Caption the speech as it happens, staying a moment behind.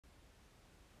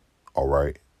All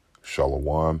right.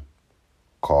 Shalom,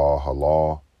 Ka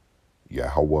Halal,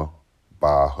 Yahweh,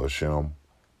 Ba Hashem,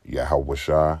 Yahweh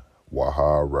Shai,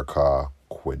 Waha Rakah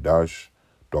Quadash.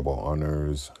 Double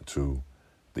honors to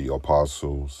the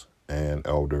apostles and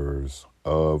elders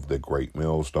of the great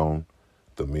millstone,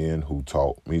 the men who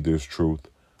taught me this truth.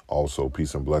 Also,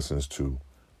 peace and blessings to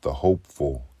the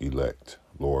hopeful elect.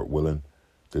 Lord willing,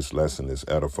 this lesson is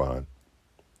edifying.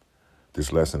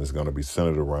 This lesson is going to be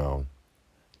centered around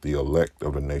the elect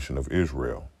of the nation of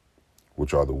Israel,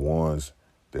 which are the ones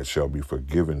that shall be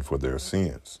forgiven for their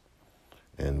sins.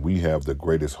 And we have the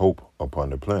greatest hope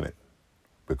upon the planet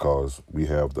because we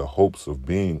have the hopes of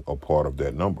being a part of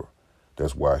that number.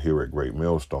 That's why here at Great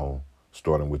Millstone,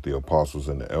 starting with the apostles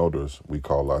and the elders, we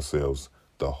call ourselves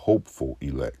the hopeful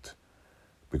elect.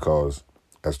 Because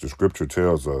as the scripture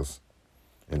tells us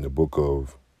in the book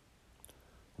of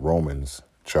Romans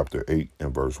chapter 8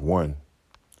 and verse 1,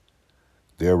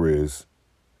 there is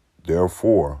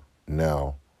therefore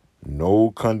now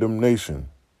no condemnation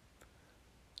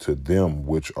to them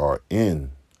which are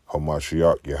in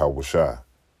Hamashiach Yahushua,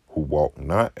 who walk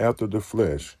not after the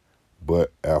flesh,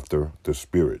 but after the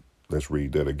Spirit. Let's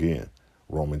read that again.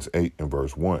 Romans 8 and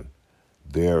verse 1.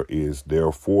 There is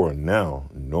therefore now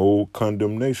no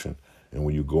condemnation. And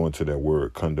when you go into that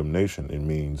word condemnation, it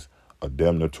means a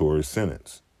damnatory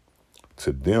sentence.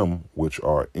 To them which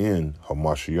are in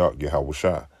Hamashiach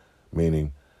Yahushua,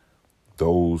 meaning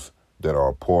those that are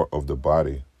a part of the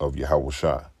body of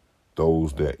Yahushua,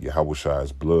 those that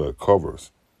Yahushua's blood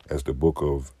covers, as the book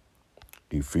of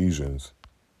Ephesians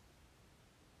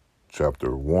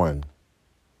chapter 1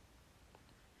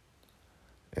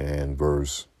 and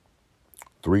verse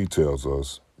 3 tells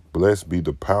us, blessed be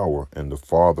the power and the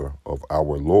Father of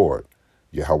our Lord,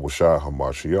 Yahushua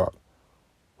HaMashiach,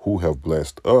 who have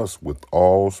blessed us with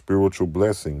all spiritual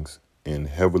blessings in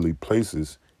heavenly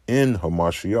places in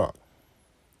Hamashiach.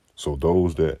 So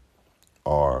those that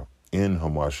are in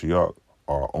Hamashiach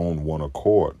are on one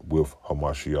accord with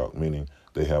Hamashiach, meaning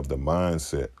they have the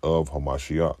mindset of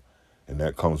Hamashiach. And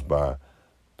that comes by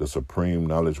the supreme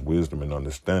knowledge, wisdom, and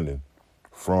understanding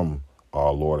from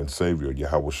our Lord and Savior,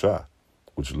 Yahushua,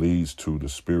 which leads to the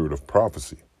spirit of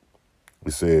prophecy.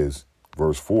 It says,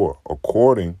 verse 4,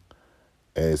 according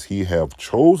as he have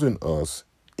chosen us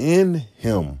in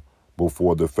him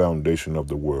before the foundation of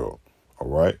the world. All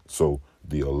right. So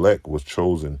the elect was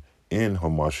chosen in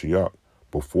Hamashiach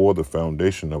before the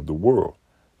foundation of the world,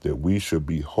 that we should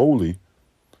be holy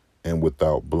and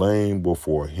without blame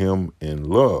before him in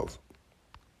love,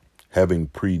 having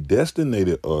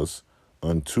predestinated us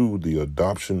unto the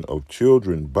adoption of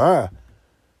children by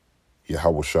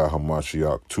Yahushua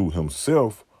HaMashiach to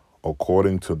himself,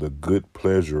 according to the good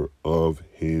pleasure of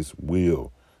his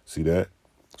will. See that?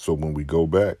 So when we go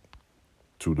back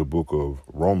to the book of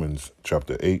Romans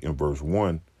chapter 8 and verse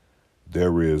 1,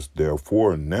 there is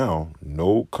therefore now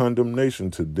no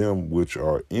condemnation to them which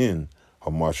are in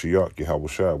Hamashiach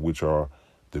Yahushua, which are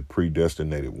the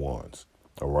predestinated ones,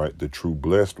 all right, the true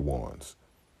blessed ones.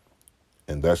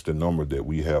 And that's the number that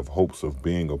we have hopes of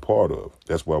being a part of.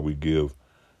 That's why we give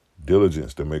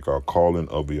diligence to make our calling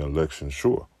of the election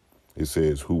sure. It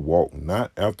says, who walk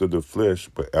not after the flesh,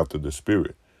 but after the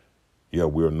Spirit. Yeah,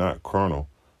 we're not carnal,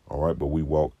 all right, but we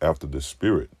walk after the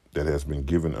Spirit that has been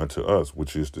given unto us,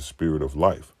 which is the Spirit of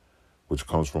life, which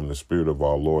comes from the Spirit of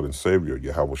our Lord and Savior,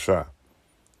 Yahushua.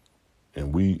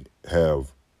 And we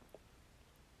have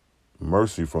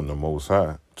mercy from the Most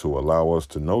High to allow us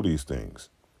to know these things,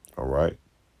 all right?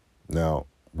 Now,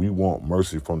 we want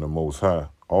mercy from the Most High,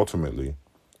 ultimately,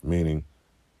 meaning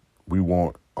we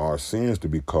want our sins to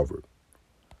be covered.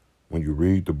 When you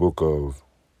read the book of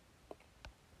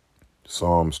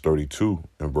Psalms 32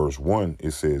 and verse 1,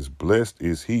 it says, blessed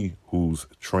is he whose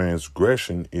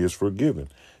transgression is forgiven.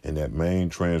 And that main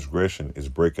transgression is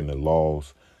breaking the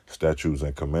laws, statutes,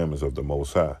 and commandments of the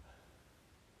Most High.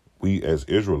 We as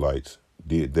Israelites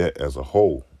did that as a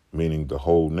whole, meaning the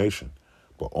whole nation.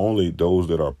 But only those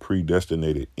that are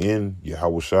predestinated in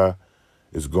Yahushua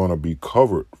is going to be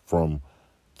covered from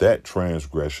that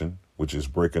transgression, which is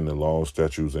breaking the laws,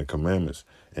 statutes, and commandments,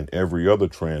 and every other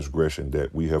transgression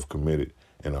that we have committed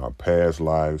in our past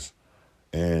lives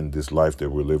and this life that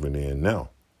we're living in now.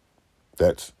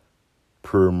 That's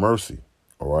pure mercy,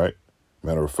 all right?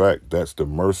 Matter of fact, that's the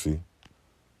mercy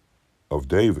of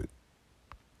David.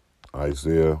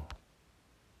 Isaiah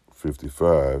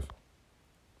 55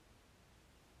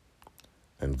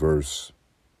 and verse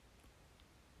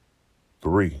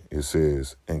 3, it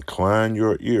says, incline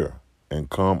your ear and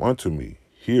come unto me,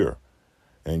 hear,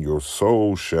 and your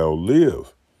soul shall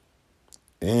live.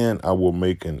 And I will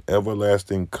make an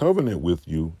everlasting covenant with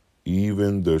you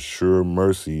even the sure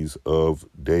mercies of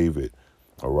David.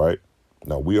 All right.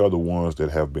 Now we are the ones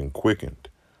that have been quickened.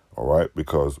 All right.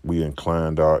 Because we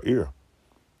inclined our ear.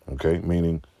 Okay.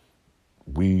 Meaning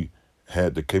we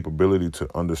had the capability to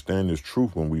understand this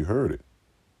truth when we heard it.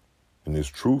 And this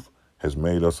truth has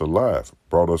made us alive,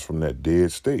 brought us from that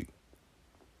dead state.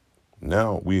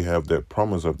 Now we have that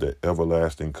promise of that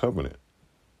everlasting covenant,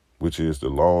 which is the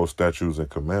laws, statutes, and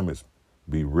commandments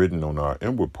be written on our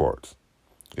inward parts.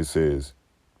 It says,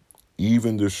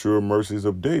 even the sure mercies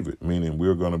of David, meaning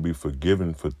we're going to be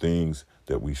forgiven for things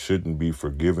that we shouldn't be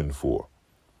forgiven for.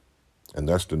 And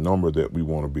that's the number that we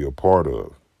want to be a part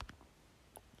of.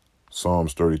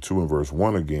 Psalms 32 and verse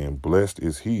 1 again, blessed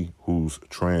is he whose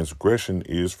transgression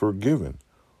is forgiven,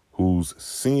 whose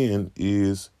sin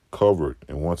is covered.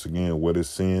 And once again, what is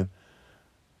sin?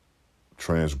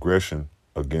 Transgression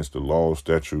against the laws,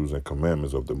 statutes, and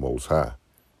commandments of the Most High.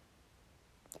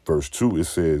 Verse 2, it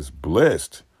says,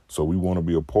 blessed. So we want to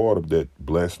be a part of that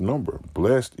blessed number.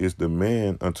 Blessed is the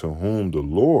man unto whom the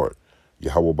Lord,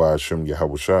 Yahweh Ba'ashem,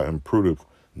 Yahweh Shah, imputeth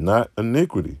not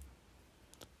iniquity,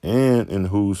 and in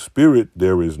whose spirit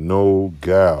there is no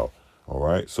guile. All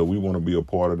right. So we want to be a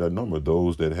part of that number,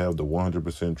 those that have the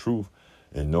 100% truth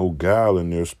and no guile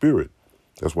in their spirit.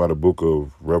 That's why the book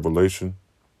of Revelation,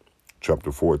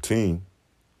 chapter 14,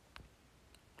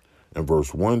 and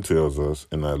verse 1 tells us,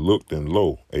 and I looked, and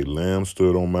lo, a lamb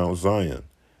stood on Mount Zion,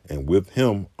 and with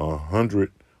him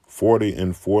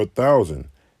 144,000,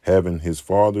 having his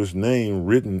father's name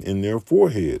written in their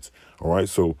foreheads. All right.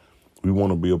 So we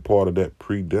want to be a part of that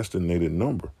predestinated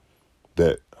number,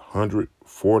 that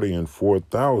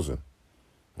 144,000.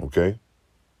 Okay.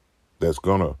 That's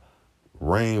going to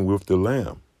reign with the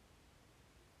Lamb.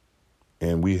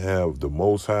 And we have the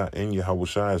Most High and Yahweh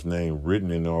Shai's name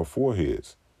written in our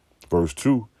foreheads. Verse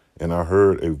 2, and I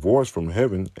heard a voice from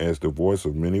heaven as the voice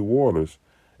of many waters,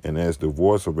 and as the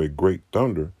voice of a great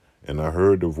thunder. And I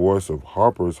heard the voice of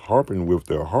harpers harping with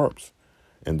their harps.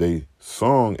 And they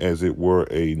sung as it were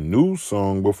a new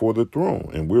song before the throne.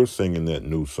 And we're singing that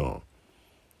new song.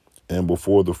 And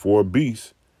before the four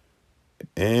beasts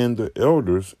and the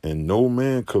elders, and no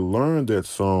man could learn that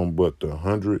song but the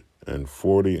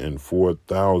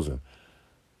 144,000,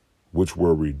 which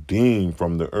were redeemed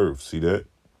from the earth. See that?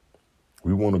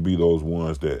 We want to be those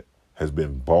ones that has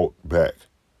been bought back.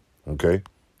 Okay.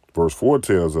 Verse 4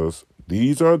 tells us,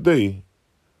 these are they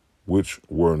which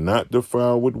were not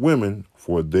defiled with women,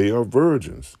 for they are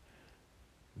virgins.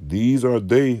 These are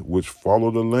they which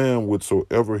follow the Lamb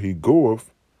whithersoever he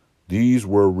goeth. These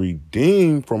were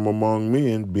redeemed from among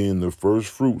men, being the first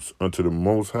fruits unto the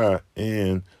Most High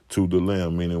and to the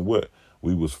Lamb. Meaning what?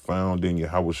 We was found in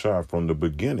Yahweh Shai from the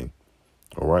beginning.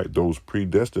 All right. Those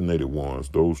predestinated ones,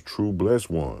 those true blessed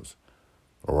ones.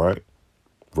 All right.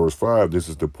 Verse 5, this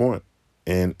is the point.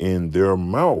 And in their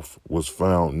mouth was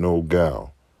found no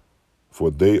guile, for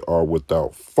they are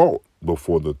without fault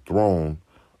before the throne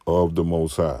of the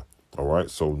Most High. All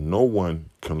right. So no one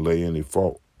can lay any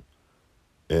fault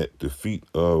at the feet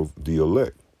of the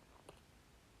elect.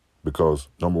 Because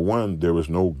number one, there is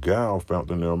no guile found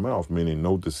in their mouth, meaning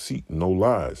no deceit, no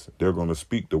lies. They're going to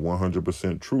speak the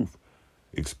 100% truth,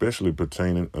 especially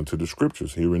pertaining unto the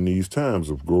scriptures here in these times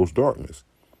of gross darkness.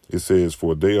 It says,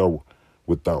 for they are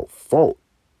without fault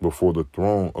before the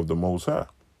throne of the Most High.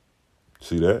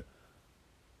 See that?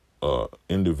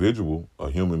 Individual, a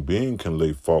human being can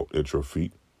lay fault at your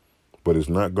feet, but it's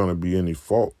not going to be any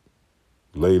fault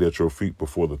laid at your feet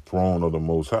before the throne of the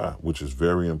Most High, which is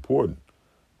very important.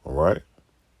 All right.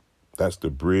 That's the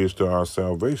bridge to our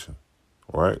salvation.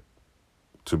 All right.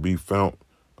 To be found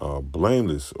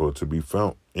blameless, or to be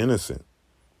found innocent,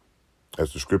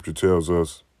 as the scripture tells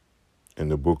us in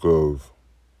the book of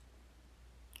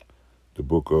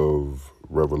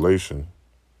Revelation,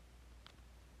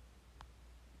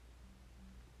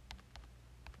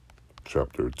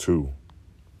 chapter 2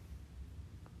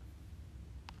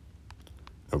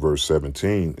 and verse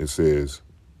 17. It says,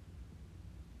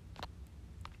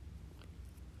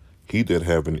 he that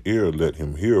have an ear, let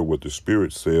him hear what the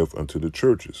Spirit saith unto the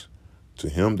churches. To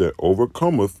him that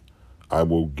overcometh, I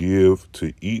will give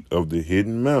to eat of the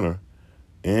hidden manna,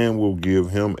 and will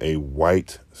give him a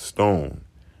white stone,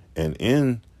 and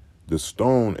in the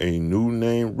stone a new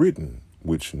name written,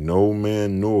 which no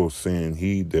man knoweth, saying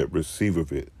he that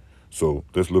receiveth it. So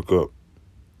let's look up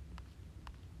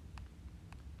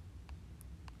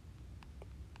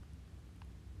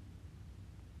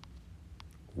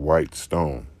white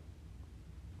stone.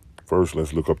 First,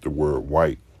 let's look up the word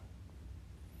white,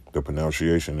 the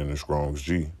pronunciation in the Strong's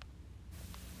G.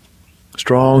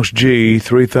 Strong's G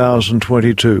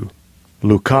 3022.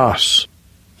 Lucas.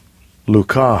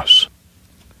 Lucas.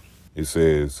 It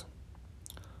says,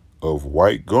 of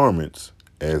white garments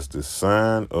as the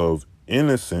sign of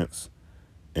innocence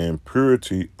and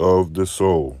purity of the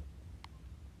soul.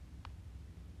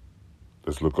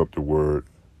 Let's look up the word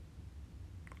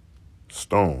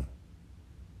stone.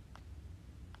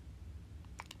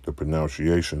 The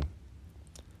pronunciation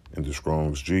in the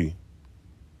Strong's G.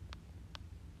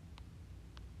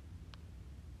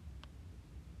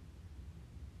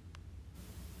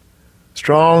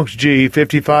 Strong's G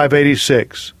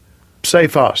 5586.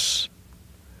 Psaphos.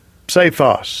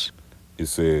 Psaphos. It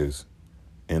says,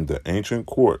 in the ancient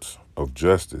courts of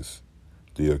justice,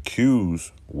 the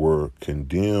accused were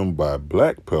condemned by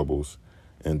black pebbles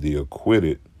and the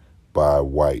acquitted by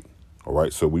white. All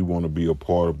right, so we want to be a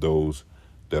part of those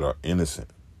that are innocent.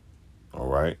 All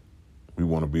right, we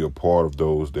want to be a part of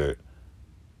those that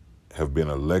have been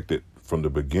elected from the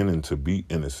beginning to be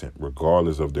innocent,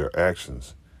 regardless of their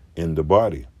actions in the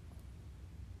body.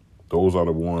 Those are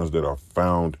the ones that are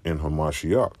found in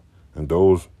Hamashiach. And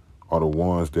those are the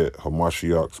ones that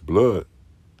Hamashiach's blood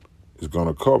is going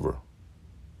to cover.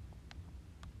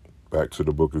 Back to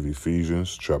the book of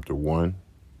Ephesians, chapter 1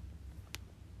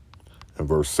 and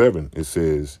verse 7. It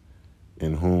says,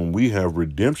 in whom we have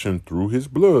redemption through his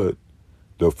blood,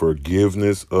 the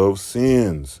forgiveness of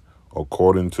sins,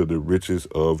 according to the riches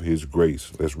of his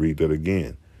grace. Let's read that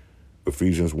again.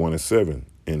 Ephesians 1 and 7.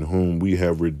 In whom we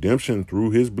have redemption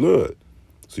through his blood.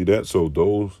 See that? So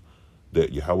those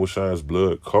that Yahweh's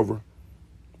blood cover,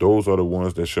 those are the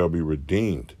ones that shall be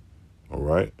redeemed. All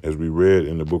right. As we read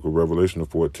in the book of Revelation, the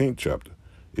 14th chapter,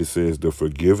 it says the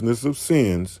forgiveness of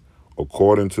sins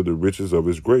according to the riches of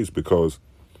his grace, because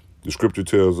the scripture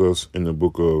tells us in the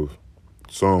book of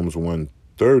Psalms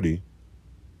 130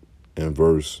 and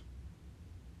verse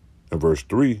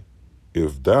 3,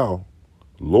 if thou,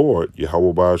 Lord,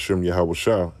 Yahweh Ba'ashem Yahweh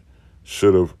Shah,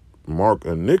 should have marked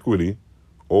iniquity,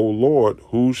 O Lord,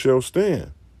 who shall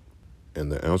stand?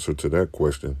 And the answer to that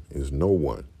question is no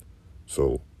one.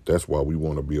 So that's why we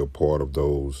want to be a part of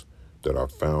those that are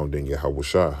found in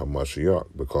Yahushua HaMashiach,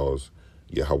 because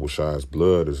Yahushua's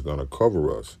blood is going to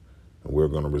cover us, and we're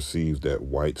going to receive that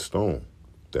white stone,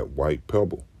 that white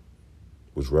pebble,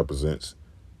 which represents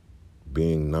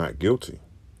being not guilty,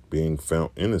 being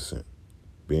found innocent,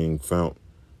 being found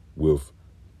with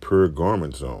pure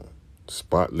garments on,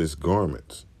 spotless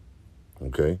garments.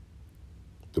 Okay?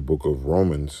 The book of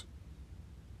Romans,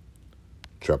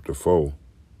 chapter 4,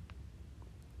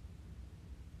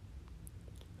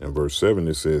 and verse 7,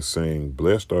 it says, saying,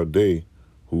 blessed are they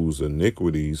whose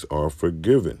iniquities are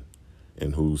forgiven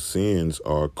and whose sins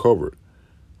are covered.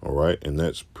 All right? And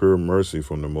that's pure mercy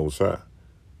from the Most High.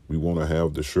 We want to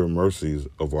have the sure mercies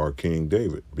of our King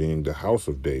David, being the house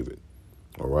of David.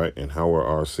 All right? And how are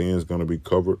our sins going to be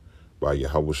covered? By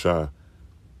Yahushua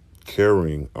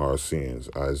carrying our sins.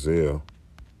 Isaiah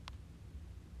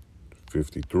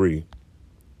 53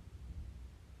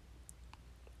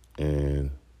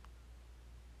 and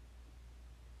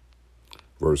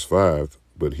verse 5,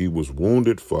 but he was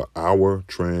wounded for our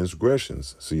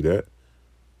transgressions. See that?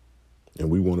 And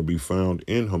we want to be found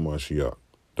in Hamashiach,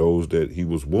 those that he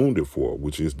was wounded for,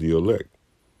 which is the elect.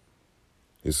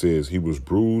 It says he was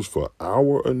bruised for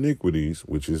our iniquities,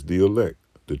 which is the elect.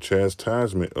 The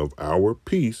chastisement of our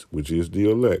peace, which is the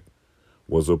elect,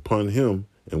 was upon him,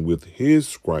 and with his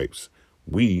stripes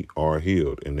we are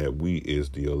healed, and that we is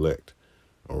the elect.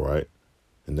 All right?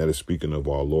 And that is speaking of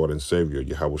our Lord and Savior,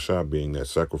 Yahushua, being that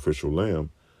sacrificial lamb,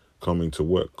 coming to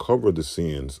what? Cover the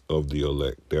sins of the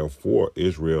elect. Therefore,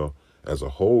 Israel as a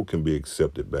whole can be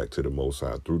accepted back to the Most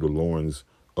High through the loins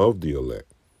of the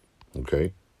elect.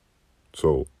 Okay?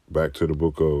 So back to the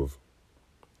book of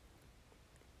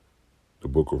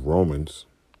Romans,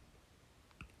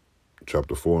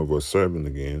 chapter 4 and verse 7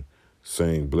 again,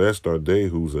 saying, blessed are they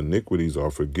whose iniquities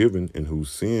are forgiven and whose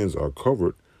sins are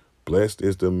covered. Blessed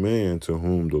is the man to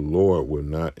whom the Lord will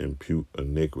not impute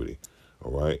iniquity.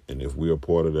 All right. And if we are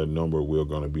part of that number, we're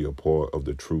going to be a part of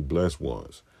the true blessed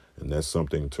ones. And that's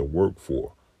something to work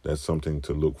for. That's something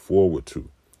to look forward to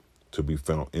be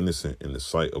found innocent in the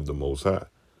sight of the Most High.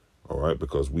 All right.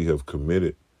 Because we have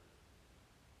committed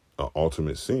an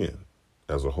ultimate sin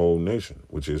as a whole nation,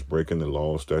 which is breaking the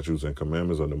laws, statutes, and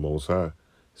commandments of the Most High,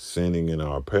 sinning in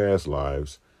our past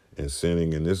lives and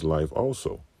sinning in this life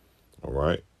also. All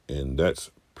right. And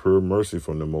that's pure mercy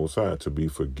from the Most High, to be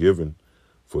forgiven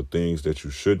for things that you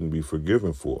shouldn't be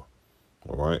forgiven for.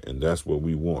 All right. And that's what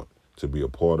we want, to be a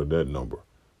part of that number.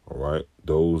 All right.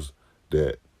 Those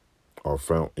that are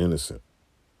found innocent.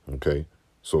 Okay.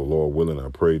 So Lord willing, I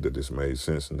pray that this made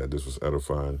sense and that this was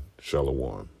edifying.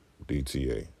 Shalom.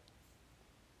 DTA.